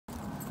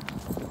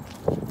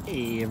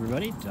Hey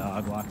everybody,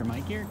 Dog Walker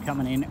Mike here,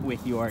 coming in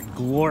with your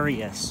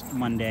glorious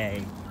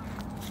Monday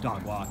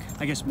dog walk.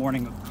 I guess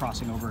morning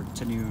crossing over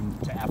to noon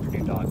to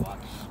afternoon dog walk.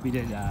 We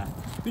did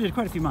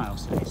quite a few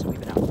miles today, so we've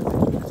been out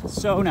for a bit. It's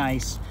so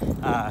nice.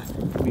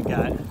 We've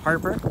got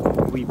Harper,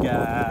 we've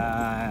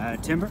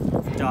got Timber,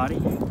 Dottie,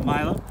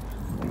 Milo,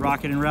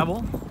 Rocket and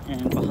Rebel,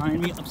 and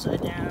behind me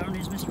upside down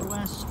is Mr.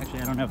 West.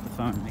 Actually, I don't know if the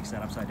phone makes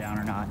that upside down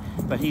or not,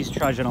 but he's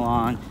trudging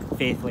along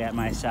faithfully at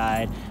my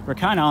side. We're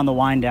kind of on the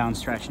wind down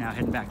stretch now,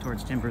 heading back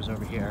towards Timbers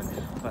over here,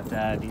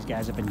 but these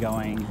guys have been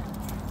going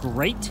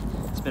great.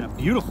 It's been a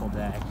beautiful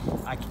day.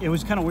 It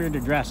was kind of weird to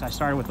dress. I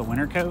started with a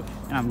winter coat,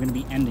 and I'm going to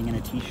be ending in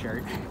a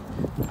t-shirt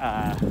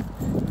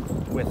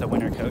with a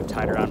winter coat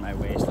tied around my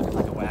waist, looking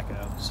like a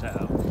wacko.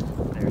 So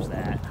there's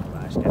that. Hold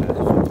on, I just gotta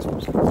focus for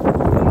a second.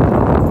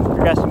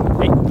 Here, guys.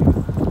 Hey.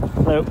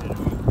 Hello.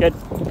 Good.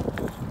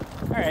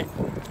 All right.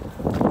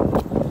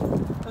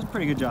 That was a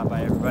pretty good job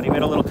by everybody. We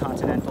had a little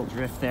continental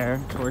drift there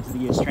towards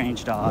the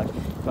estranged dog,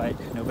 but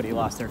nobody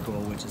lost their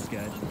cool, which is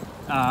good.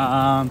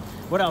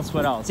 What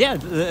else? Yeah,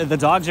 the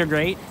dogs are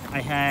great.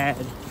 I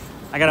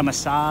got a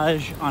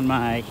massage on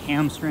my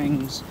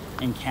hamstrings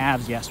and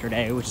calves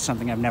yesterday, which is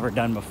something I've never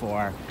done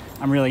before.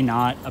 I'm really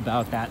not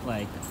about that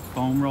like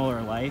foam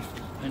roller life,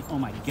 and oh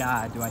my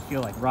god, do I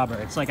feel like rubber.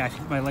 It's like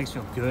my legs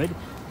feel good,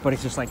 but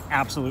it's just like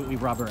absolutely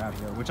rubber out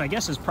here, which I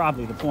guess is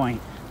probably the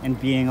point in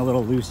being a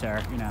little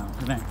looser, you know,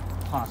 prevent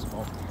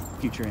possible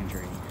future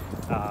injury.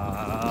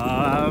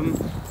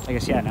 I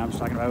guess, yeah, now I'm just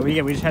talking about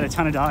it. We just had a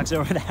ton of dogs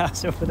over the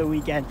house over the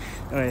weekend.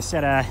 I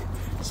set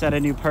a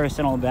new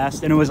personal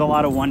best, and it was a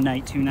lot of one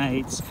night, 2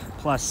 nights,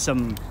 plus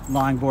some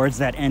longboards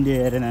that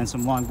ended and then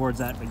some longboards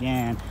that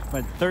began.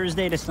 But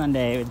Thursday to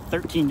Sunday,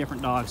 13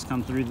 different dogs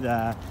come through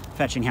the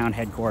Fetching Hound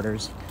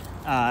headquarters.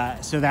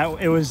 So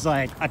that it was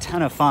like a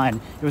ton of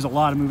fun. It was a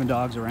lot of moving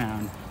dogs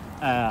around.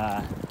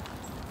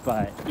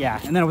 But yeah,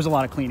 and then it was a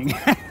lot of cleaning.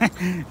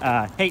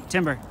 Hey,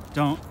 Timber,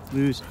 don't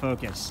lose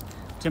focus.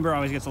 Timber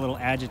always gets a little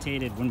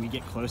agitated when we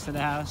get close to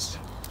the house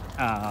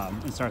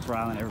and starts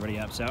riling everybody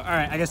up. So, all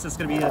right, I guess that's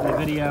gonna be the end of the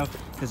video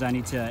because I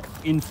need to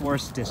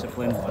enforce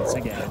discipline once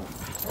again.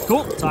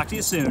 Cool, talk to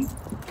you soon.